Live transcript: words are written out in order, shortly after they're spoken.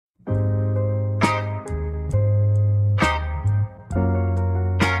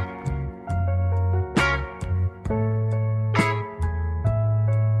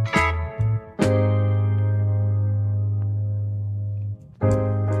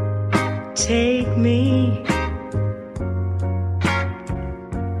Take me,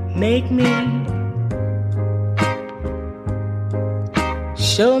 make me,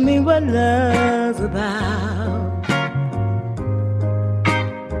 show me what love's about.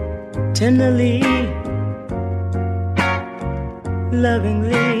 Tenderly,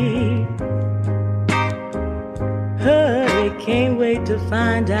 lovingly, hurry, can't wait to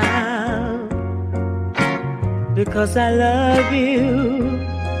find out, because I love you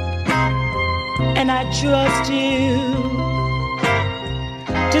and I trust you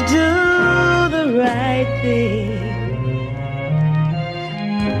to do the right thing.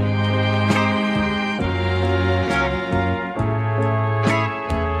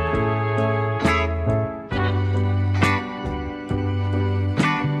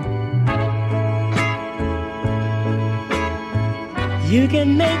 You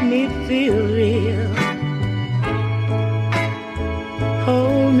can make me feel real.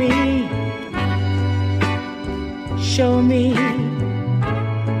 Hold me,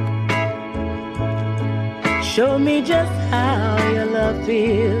 show me just how your love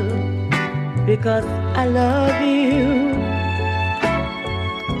feels, because I love you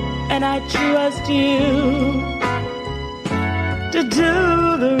and I trust you to do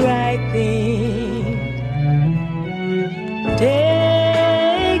the right thing.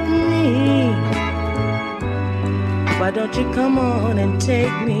 Take me, why don't you come on and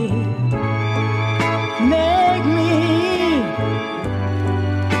take me?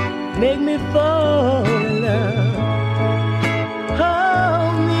 Make me fall in love.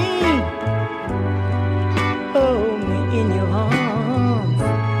 Hold me in your arms.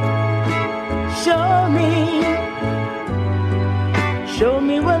 Show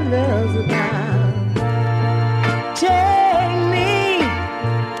me what love's about. Take me,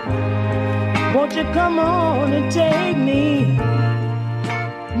 won't you come on and take me?